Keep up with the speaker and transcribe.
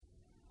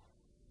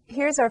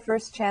here's our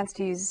first chance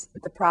to use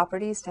the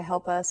properties to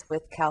help us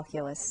with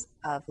calculus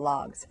of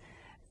logs.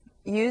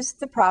 Use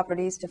the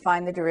properties to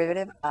find the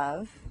derivative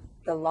of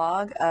the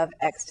log of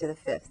x to the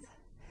fifth.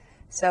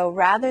 So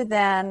rather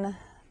than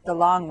the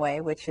long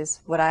way, which is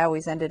what I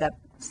always ended up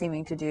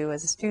seeming to do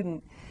as a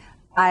student,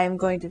 I'm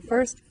going to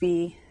first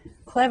be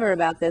clever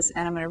about this,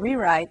 and I'm going to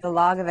rewrite the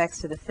log of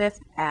x to the fifth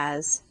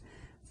as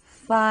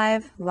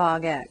 5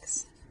 log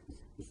x.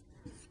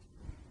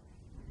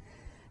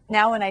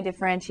 Now when I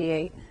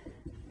differentiate,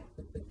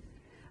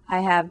 I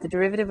have the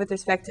derivative with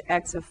respect to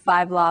x of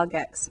 5 log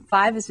x.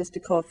 5 is just a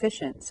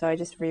coefficient, so I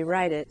just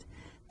rewrite it.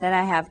 Then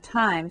I have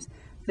times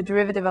the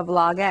derivative of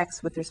log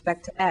x with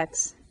respect to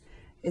x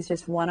is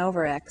just 1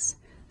 over x.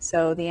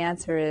 So the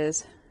answer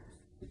is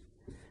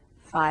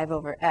 5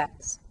 over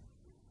x.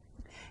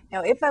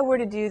 Now, if I were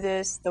to do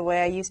this the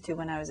way I used to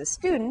when I was a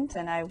student,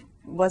 and I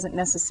wasn't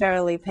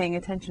necessarily paying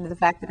attention to the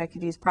fact that I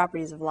could use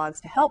properties of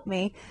logs to help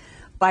me,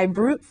 by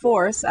brute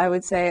force, I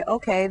would say,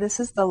 okay, this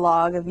is the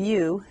log of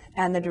u,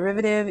 and the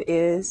derivative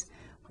is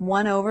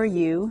 1 over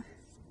u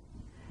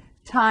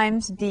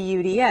times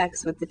du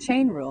dx with the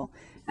chain rule.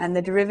 And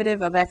the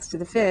derivative of x to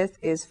the fifth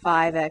is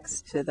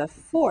 5x to the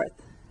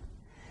fourth.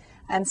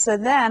 And so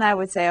then I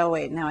would say, oh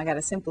wait, now I got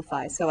to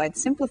simplify. So I'd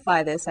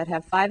simplify this. I'd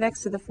have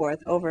 5x to the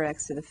fourth over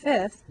x to the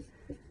fifth,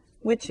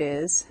 which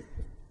is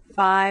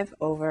 5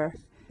 over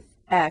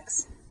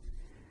x.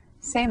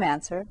 Same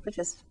answer, but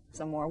just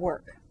some more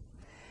work.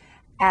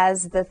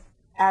 As the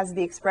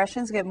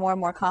expressions get more and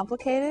more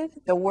complicated,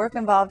 the work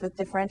involved with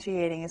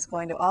differentiating is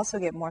going to also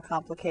get more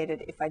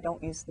complicated if I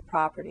don't use the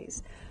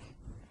properties.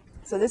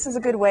 So this is a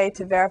good way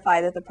to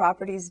verify that the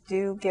properties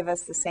do give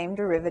us the same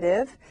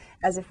derivative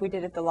as if we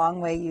did it the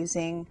long way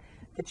using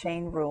the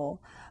chain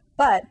rule.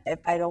 But if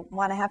I don't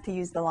want to have to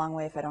use the long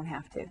way if I don't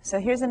have to. So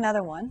here's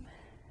another one.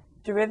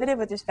 Derivative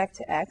with respect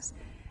to x.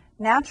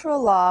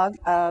 Natural log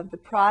of the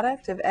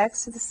product of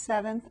x to the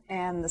seventh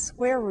and the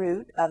square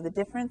root of the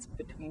difference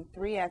between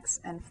 3x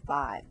and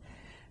 5.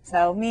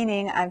 So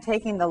meaning I'm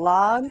taking the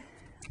log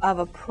of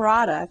a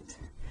product,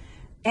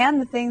 and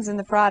the things in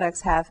the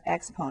products have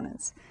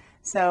exponents.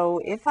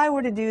 So if I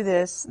were to do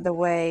this the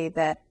way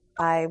that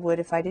I would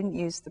if I didn't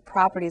use the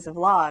properties of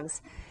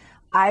logs,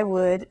 I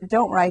would,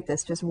 don't write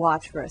this, just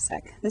watch for a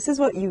sec. This is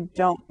what you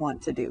don't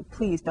want to do.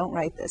 Please don't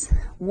write this.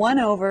 1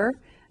 over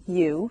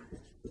u,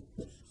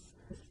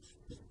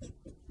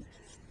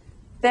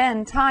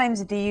 then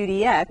times du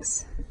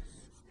dx.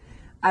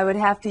 I would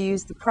have to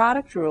use the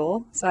product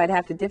rule, so I'd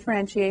have to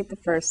differentiate the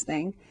first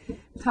thing,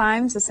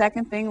 times the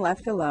second thing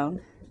left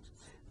alone.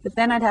 But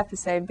then I'd have to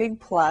say big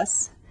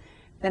plus,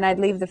 then I'd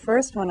leave the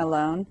first one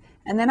alone,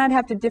 and then I'd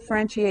have to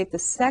differentiate the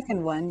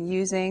second one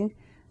using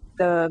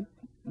the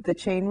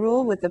chain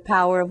rule with the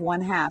power of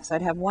 1/2. So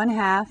I'd have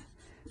 1/2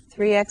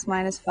 3x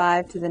minus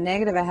 5 to the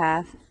negative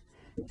 1/2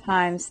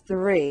 times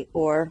 3,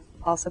 or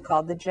also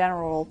called the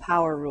general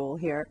power rule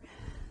here.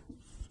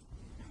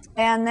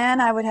 And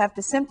then I would have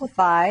to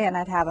simplify, and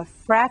I'd have a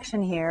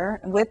fraction here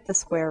with the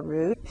square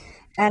root,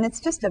 and it's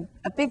just a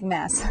big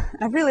mess.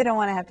 I really don't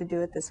want to have to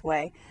do it this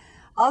way.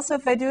 Also,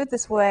 if I do it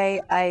this way,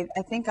 I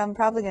think I'm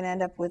probably going to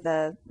end up with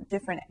a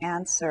different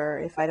answer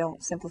if I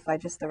don't simplify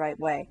just the right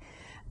way,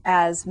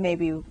 as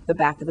maybe the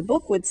back of the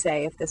book would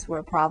say if this were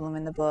a problem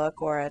in the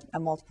book or a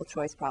multiple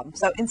choice problem.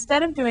 So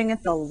instead of doing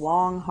it the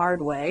long,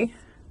 hard way,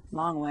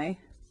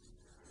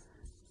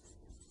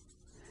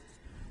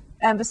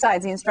 and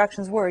besides, the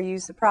instructions were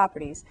use the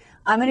properties.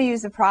 I'm going to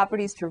use the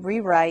properties to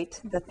rewrite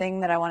the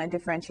thing that I want to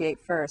differentiate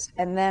first,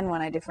 and then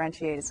when I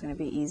differentiate, it's going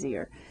to be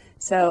easier.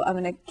 So I'm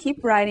going to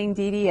keep writing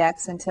d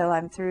dx until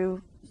I'm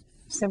through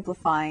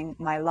simplifying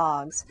my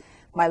logs,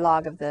 my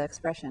log of the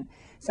expression.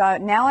 So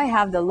now I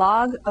have the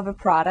log of a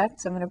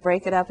product, so I'm going to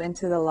break it up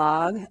into the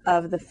log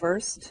of the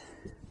first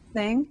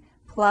thing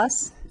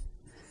plus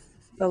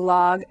the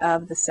log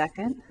of the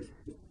second.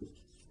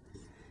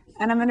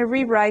 And I'm going to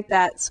rewrite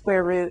that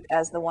square root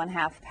as the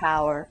 1/2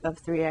 power of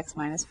 3x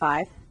minus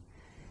 5.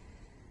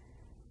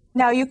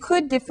 Now you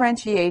could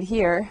differentiate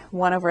here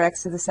 1 over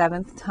x to the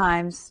 7th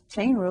times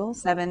chain rule,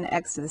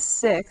 7x to the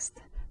 6th,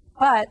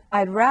 but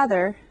I'd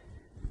rather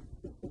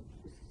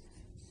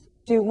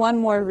do one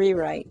more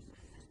rewrite.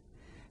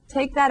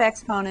 Take that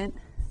exponent,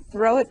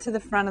 throw it to the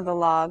front of the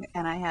log,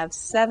 and I have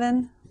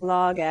 7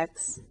 log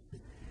x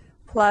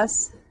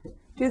plus,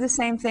 do the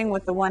same thing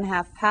with the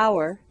 1/2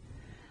 power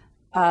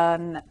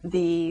on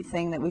the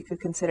thing that we could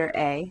consider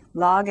a.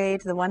 Log a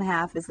to the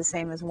 1/2 is the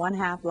same as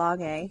 1/2 log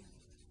a.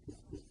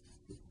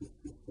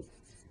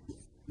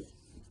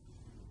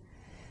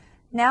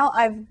 Now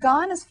I've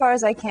gone as far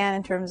as I can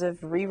in terms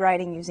of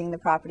rewriting using the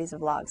properties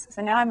of logs.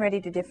 So now I'm ready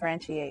to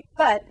differentiate.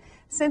 But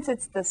since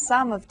it's the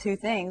sum of two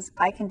things,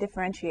 I can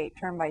differentiate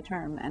term by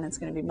term, and it's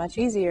going to be much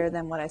easier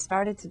than what I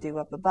started to do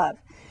up above.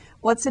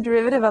 What's the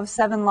derivative of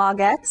 7 log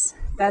x?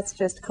 That's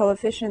just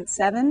coefficient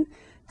 7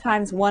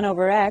 times 1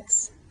 over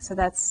x, so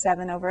that's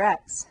 7 over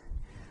x,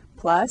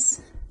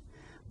 plus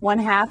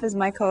 1/2 is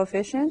my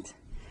coefficient,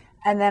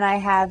 and then I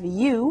have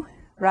u,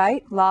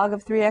 right? Log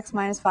of 3x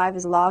minus 5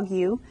 is log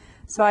u.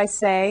 So I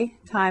say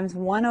times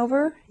 1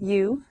 over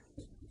u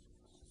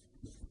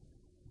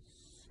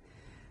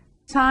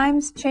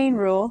times chain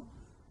rule,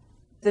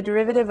 the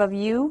derivative of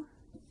u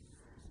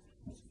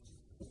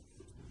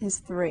is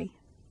 3.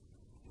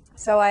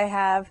 So I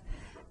have,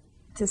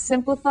 to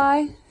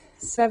simplify,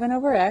 7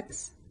 over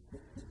x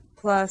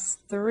plus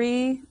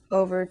 3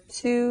 over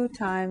 2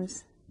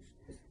 times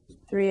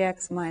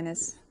 3x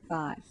minus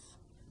 5.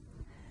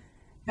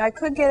 Now I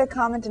could get a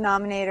common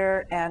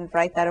denominator and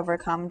write that over a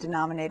common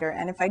denominator,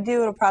 and if I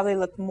do, it'll probably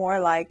look more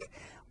like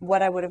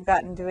what I would have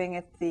gotten doing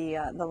it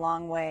the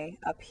long way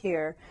up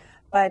here.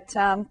 But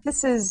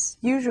this is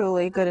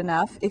usually good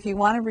enough. If you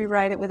want to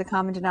rewrite it with a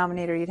common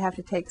denominator, you'd have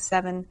to take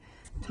 7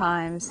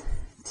 times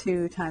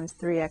 2 times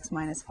 3x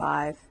minus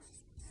 5.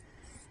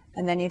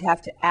 And then you'd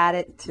have to add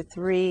it to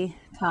 3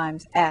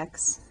 times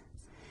x.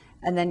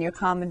 And then your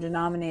common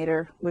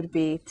denominator would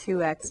be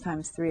 2x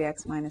times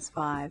 3x minus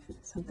 5,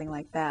 something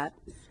like that.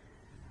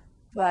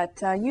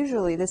 But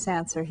usually this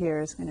answer here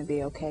is going to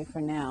be okay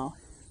for now.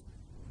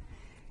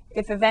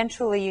 If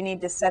eventually you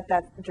need to set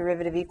that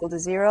derivative equal to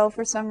 0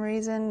 for some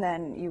reason,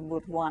 then you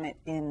would want it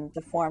in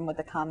the form with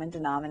a common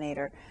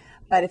denominator.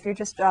 But if you're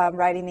just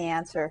writing the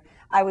answer,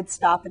 I would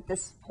stop at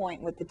this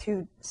point with the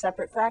 2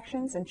 separate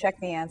fractions and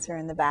check the answer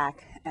in the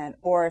back.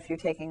 Or if you're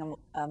taking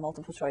a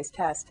multiple choice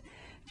test,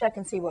 check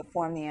and see what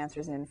form the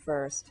answer's in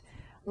first.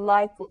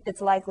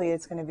 It's likely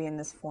it's going to be in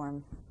this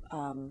form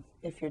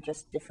if you're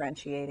just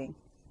differentiating.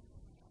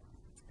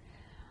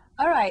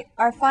 All right,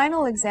 our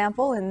final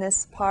example in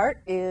this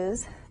part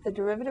is the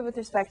derivative with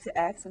respect to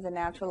x of the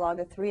natural log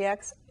of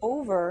 3x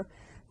over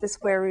the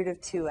square root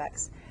of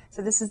 2x.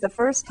 So this is the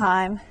first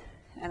time,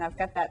 and I've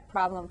got that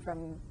problem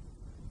from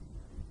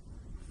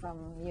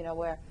you know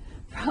where,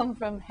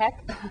 from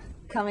heck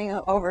coming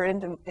over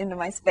into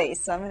my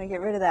space, so I'm going to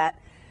get rid of that.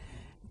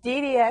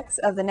 d dx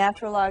of the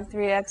natural log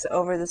 3x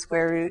over the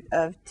square root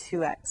of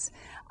 2x.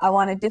 I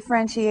want to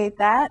differentiate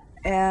that,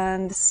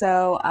 and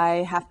so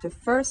I have to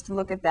first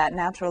look at that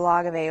natural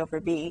log of a over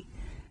b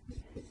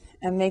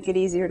and make it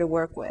easier to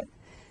work with.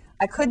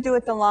 I could do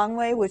it the long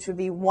way, which would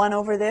be 1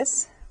 over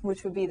this,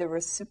 which would be the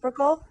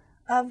reciprocal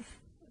of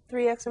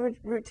 3x over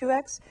root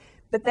 2x,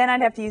 but then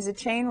I'd have to use a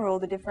chain rule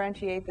to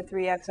differentiate the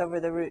 3x over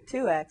the root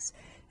 2x,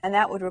 and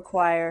that would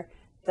require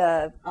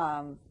the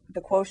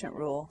quotient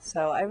rule,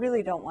 so I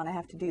really don't want to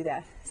have to do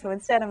that. So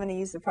instead I'm going to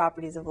use the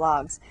properties of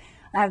logs.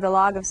 I have the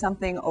log of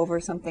something over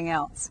something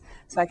else,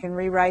 so I can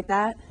rewrite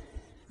that.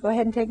 Go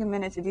ahead and take a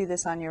minute to do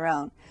this on your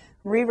own.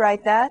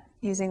 Rewrite that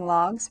using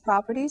logs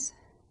properties,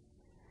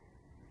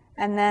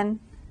 and then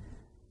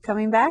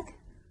coming back,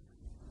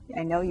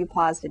 I know you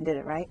paused and did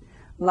it, right?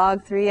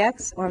 Log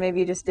 3x, or maybe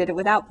you just did it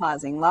without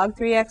pausing. Log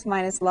 3x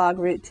minus log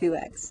root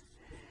 2x.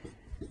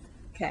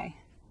 Okay,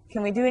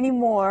 can we do any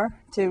more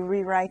to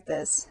rewrite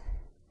this?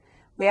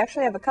 We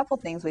actually have a couple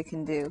things we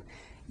can do.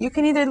 You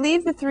can either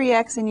leave the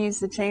 3x and use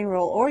the chain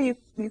rule, or you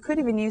could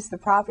even use the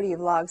property of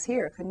logs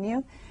here, couldn't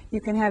you? You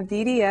can have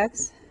d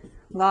dx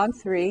log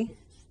 3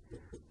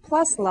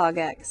 plus log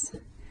x.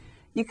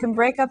 You can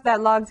break up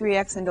that log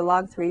 3x into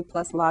log 3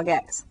 plus log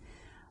x.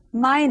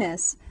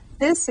 Minus,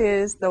 this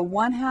is the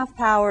 1/2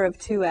 power of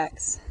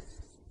 2x.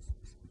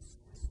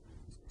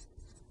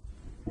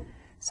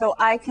 So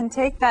I can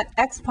take that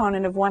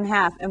exponent of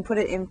 1/2 and put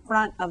it in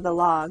front of the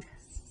log.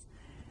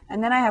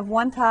 And then I have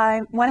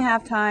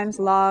 1/2 times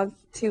log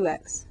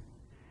 2x.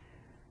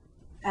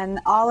 And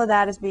all of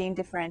that is being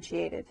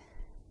differentiated.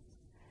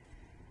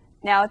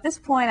 Now at this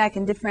point I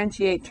can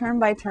differentiate term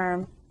by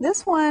term.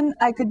 This one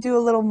I could do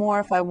a little more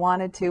if I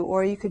wanted to,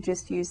 or you could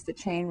just use the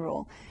chain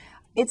rule.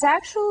 It's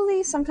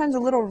actually sometimes a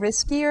little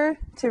riskier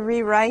to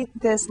rewrite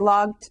this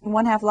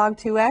 1/2 log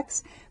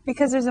 2x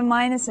because there's a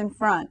minus in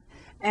front.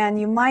 And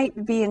you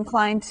might be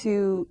inclined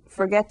to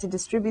forget to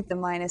distribute the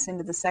minus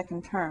into the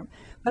second term.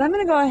 But I'm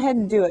going to go ahead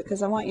and do it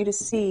because I want you to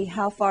see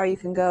how far you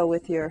can go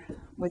with your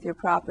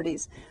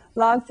properties.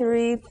 Log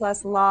 3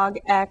 plus log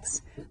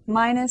x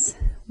minus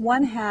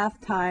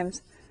 1/2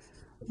 times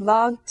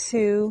log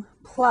 2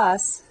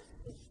 plus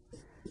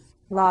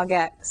log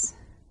x.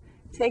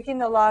 Taking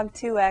the log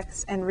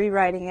 2x and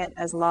rewriting it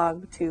as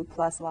log 2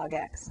 plus log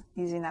x,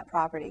 using that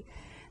property.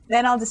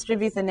 Then I'll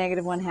distribute the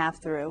negative 1/2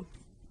 through.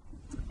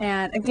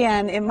 And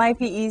again, it might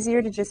be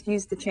easier to just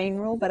use the chain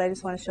rule, but I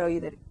just want to show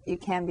you that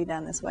it can be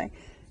done this way.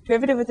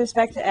 Derivative with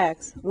respect to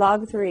x,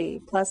 log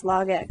 3 plus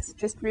log x,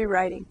 just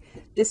rewriting.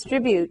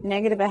 Distribute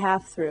negative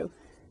 1/2 through.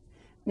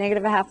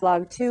 Negative 1/2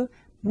 log 2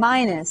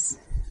 minus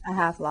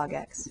 1/2 log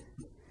x.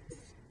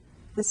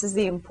 This is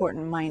the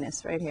important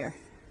minus right here.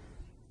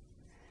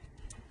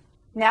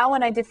 Now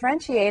when I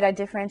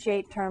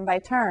differentiate term by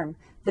term.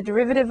 The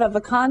derivative of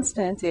a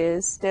constant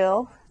is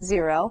still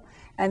 0,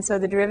 and so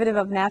the derivative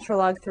of natural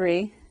log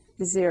 3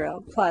 is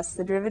 0, plus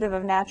the derivative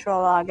of natural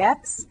log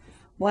x,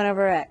 1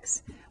 over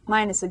x,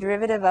 minus the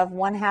derivative of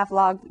 1/2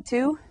 log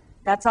 2,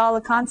 that's all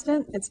a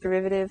constant, its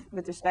derivative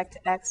with respect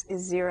to x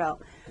is 0,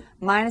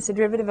 minus the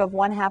derivative of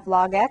 1/2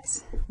 log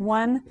x,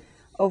 1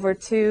 over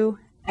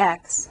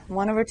 2x,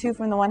 1 over 2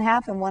 from the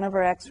 1/2 and 1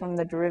 over x from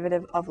the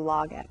derivative of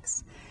log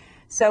x.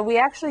 So we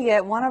actually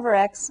get 1 over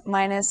x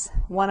minus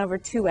 1 over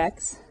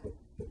 2x,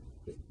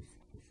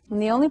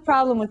 And the only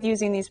problem with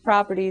using these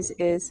properties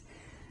is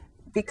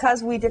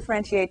because we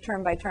differentiate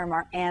term by term,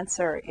 our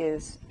answer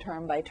is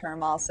term by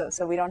term also,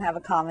 so we don't have a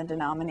common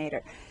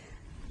denominator.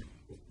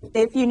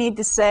 If you need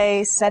to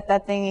say set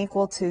that thing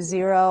equal to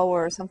 0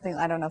 or something,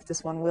 I don't know if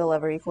this one will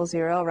ever equal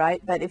 0,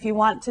 right? But if you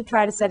want to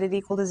try to set it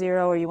equal to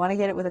 0 or you want to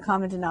get it with a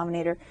common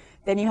denominator,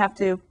 then you have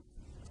to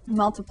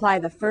multiply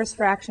the first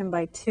fraction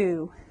by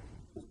 2.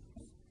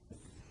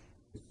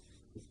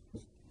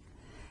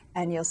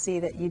 And you'll see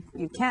that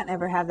you can't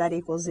ever have that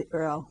equal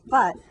 0.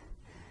 But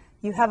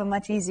you have a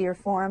much easier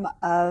form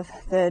of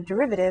the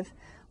derivative,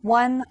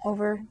 1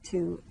 over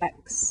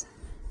 2x.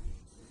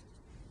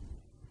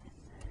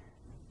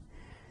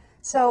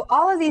 So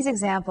all of these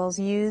examples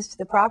used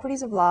the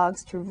properties of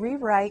logs to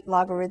rewrite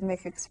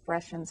logarithmic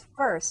expressions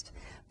first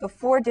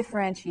before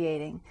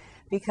differentiating,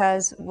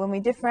 because when we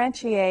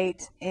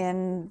differentiate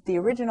in the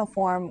original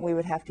form, we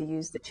would have to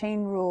use the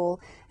chain rule,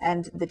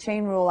 and the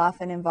chain rule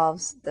often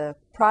involves the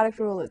product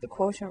rule or the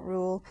quotient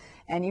rule,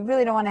 and you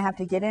really don't want to have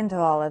to get into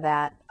all of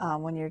that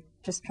when you're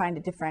just trying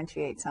to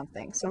differentiate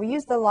something. So we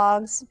use the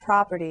logs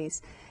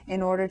properties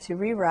in order to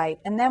rewrite,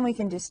 and then we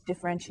can just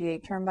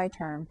differentiate term by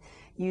term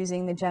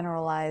using the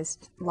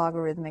generalized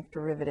logarithmic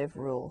derivative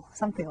rule,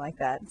 something like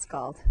that it's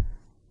called.